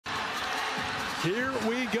Here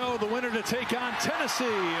we go, the winner to take on Tennessee,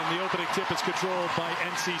 and the opening tip is controlled by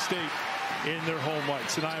NC State in their home white.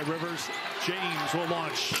 Aziaha Rivers, James will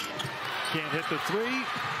launch. Can't hit the three.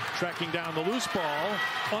 Tracking down the loose ball.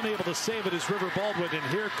 Unable to save it is River Baldwin, and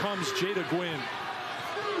here comes Jada Gwynn.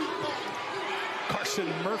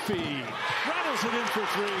 Carson Murphy rattles it in for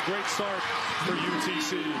three. Great start for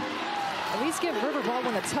UTC. At least give River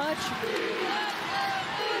Baldwin a touch.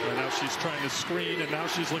 And now she's trying to screen, and now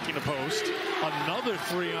she's looking to post. Another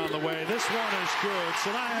three on the way. This one is good.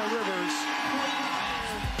 Aziaha Rivers.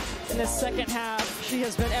 In the second half, she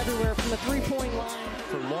has been everywhere from the three-point line.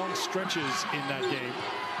 For long stretches in that game.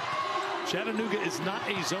 Chattanooga is not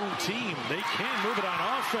a zone team. They can move it on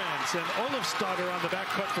offense. And Olafsdotter on the back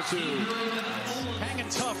cut for two. Hanging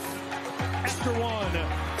tough after one.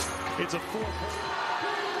 It's a 4-point.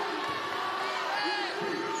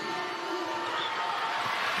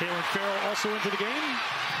 Kaylin Farrell also into the game.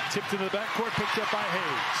 Tipped into the backcourt, picked up by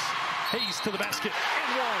Hayes. Hayes to the basket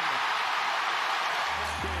and one.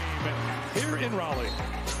 Game here in Raleigh.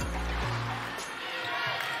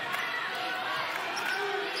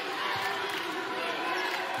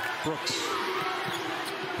 Brooks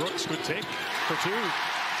would take for two.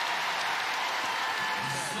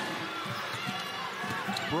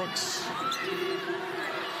 Brooks.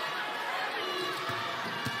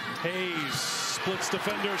 Hayes splits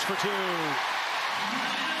defenders for two.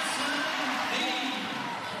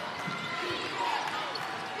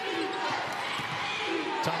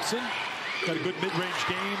 Thompson got a good mid-range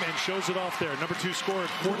game and shows it off there. Number 2 scorer at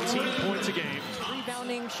 14 points a game.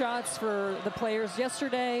 Rebounding shots for the players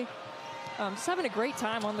yesterday. Just having a great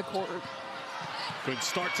time on the court. Good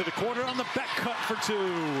start to the quarter on the back cut for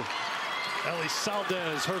two. Ellie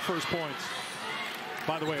Saldez, her first points.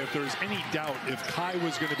 By the way, if there's any doubt if Kai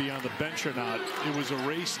was going to be on the bench or not, it was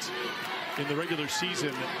erased in the regular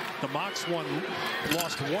season. The Mocs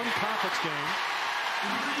lost one conference game.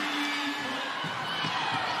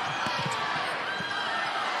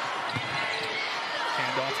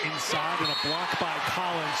 Handoff inside and a block by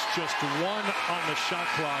Collins. Just one on the shot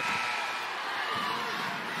clock.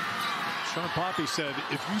 Sean Poppy said,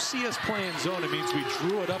 if you see us playing zone, it means we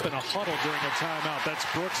drew it up in a huddle during a timeout. That's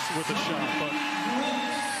Brooks with a shot. But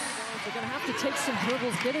they're going to have to take some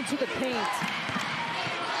dribbles, get into the paint.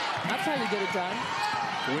 That's how you get it done.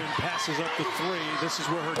 Gwynn passes up the three. This is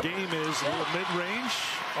where her game is. A little mid-range,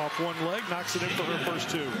 off one leg, knocks it in for her first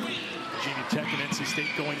two. Virginia Tech and NC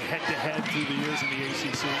State going head-to-head through the years in the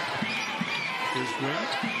ACC. Here's Gwynn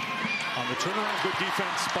on the turnaround. Good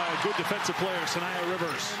defense by a good defensive player, Aziaha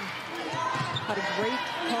Rivers. Had a great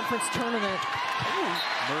conference tournament. Ooh.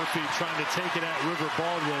 Murphy trying to take it at River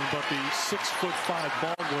Baldwin, but the 6'5"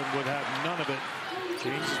 Baldwin would have none of it.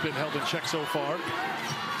 James has been held in check so far.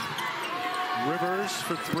 Rivers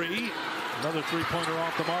for three. Another three-pointer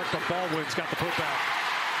off the mark, but Baldwin's got the putback.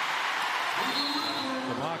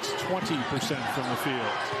 The Mocs 20% from the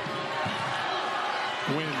field.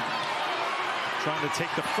 Gwynn trying to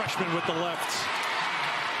take the freshman with the left.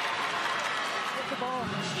 The ball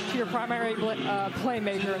to your primary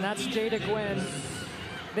playmaker, and that's Jada Gwynn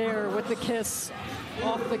there with the kiss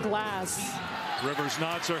off the glass. Rivers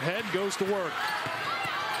nods her head, goes to work.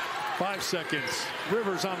 5 seconds.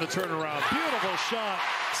 Rivers on the turnaround. Beautiful shot.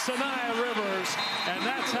 Aziaha Rivers. And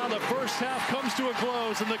that's how the first half comes to a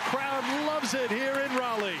close, and the crowd loves it here in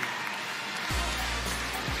Raleigh.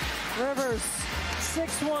 Rivers,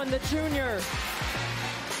 6'1", the junior.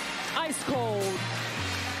 Ice cold.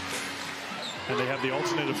 And they have the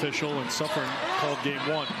alternate official, and Suffern called game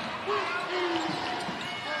one.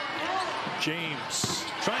 James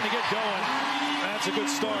trying to get going. That's a good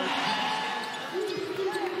start.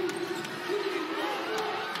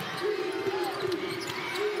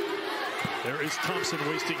 There is Thompson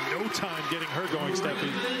wasting no time getting her going, Steffi.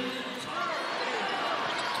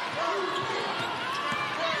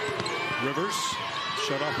 Rivers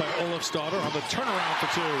shut off by Olafsdotter on the turnaround for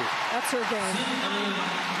two. That's her game.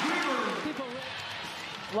 People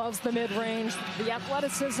loves the mid-range, the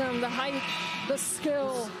athleticism, the height, the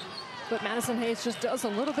skill. But Madison Hayes just does a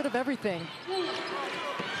little bit of everything.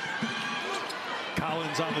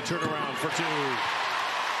 Collins on the turnaround for two.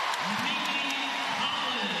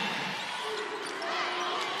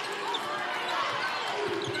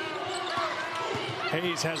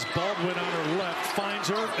 Hayes has Baldwin on her left, finds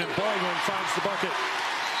her, and Baldwin finds the bucket.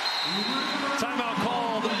 Timeout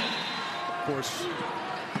called. Of course,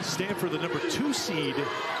 Stanford, the number 2 seed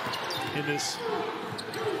in this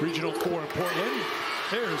Regional 4 in Portland.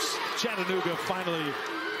 There's Chattanooga finally.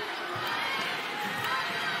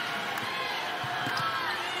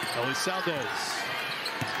 Ellie Saldez.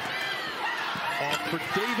 Off for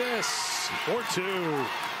Davis, or two.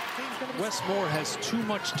 Westmore has too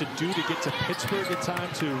much to do to get to Pittsburgh in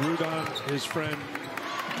time to root on his friend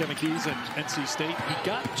Kevin Keys and NC State. He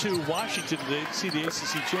got to Washington to see the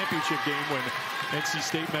ACC championship game when NC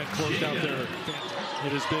State men closed out their. It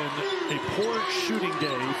has been a poor shooting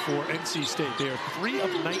day for NC State. They are 3 of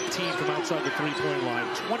 19 from outside the three-point line,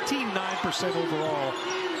 29% overall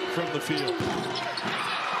from the field.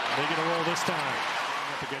 They get a roll this time.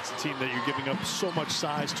 Up against a team that you're giving up so much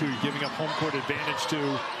size to, you're giving up home court advantage to.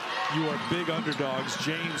 You are big underdogs.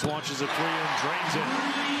 James launches a three and drains it.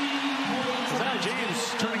 Aziaha James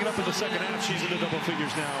turning it up in the second half. She's in the double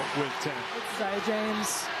figures now with 10. Aziaha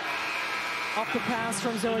James off the pass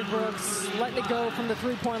from Zoe Brooks, letting it go from the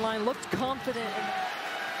three-point line. Looked confident.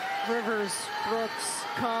 Rivers, Brooks,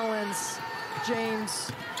 Collins,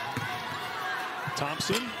 James.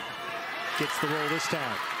 Thompson gets the roll this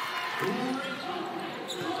time.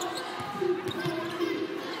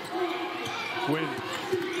 Gwynn,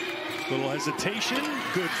 little hesitation.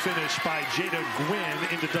 Good finish by Jada Gwynn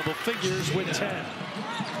into double figures with 10.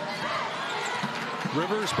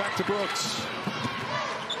 Rivers back to Brooks.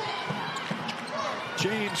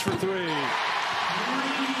 James for three.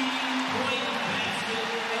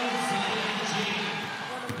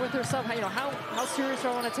 With herself, how serious do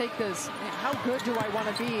I want to take this? How good do I want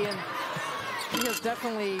to be? And she has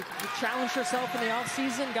definitely challenged herself in the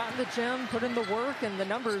offseason, got in the gym, put in the work, and the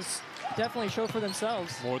numbers definitely show for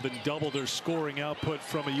themselves. More than double their scoring output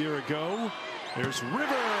from a year ago. There's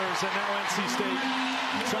Rivers, and now NC State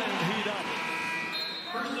trying to heat up.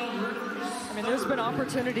 I mean, there's been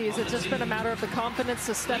opportunities. It's just been a matter of the confidence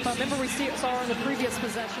to step up. Remember, we saw her in the previous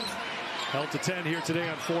possessions. Held to 10 here today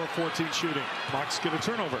on 4 of 14 shooting. Mocs get a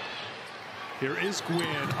turnover. Here is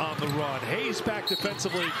Gwynn on the run. Hayes back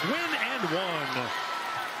defensively. Gwynn and one.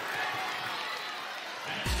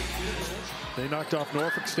 They knocked off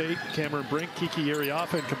Norfolk State. Cameron Brink, Kiki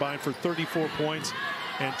Iriafen combined for 34 points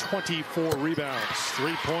and 24 rebounds.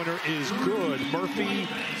 Three-pointer is good. Murphy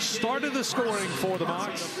started the scoring for the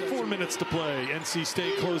Mocs. 4 minutes to play. NC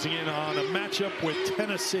State closing in on a matchup with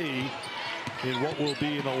Tennessee in what will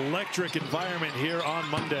be an electric environment here on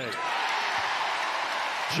Monday.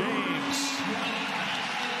 James.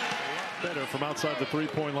 Better from outside the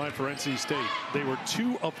three-point line for NC State. They were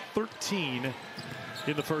 2 of 13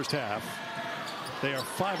 in the first half. They are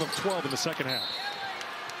 5 of 12 in the second half.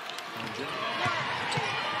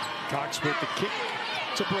 Cox with the kick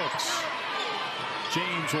to Brooks.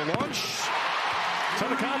 James will launch.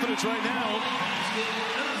 Ton of confidence right now.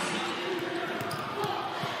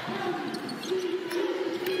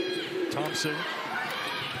 Thompson.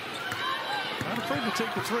 Not afraid to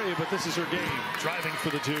take the three, but this is her game. Driving for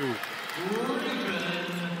the two.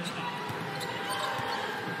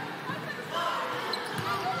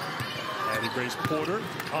 Addie Grace Porter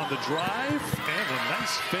on the drive, and a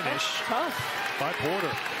nice finish by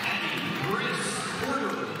Porter.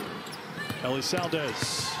 Ellie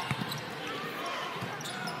Saldez.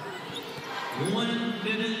 1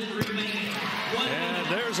 minute remaining. And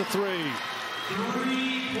there's a three.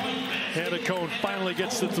 Hannah Cohn finally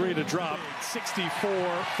gets the three to drop.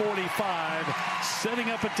 64-45, setting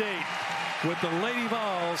up a date with the Lady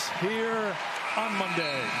Vols here on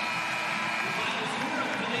Monday.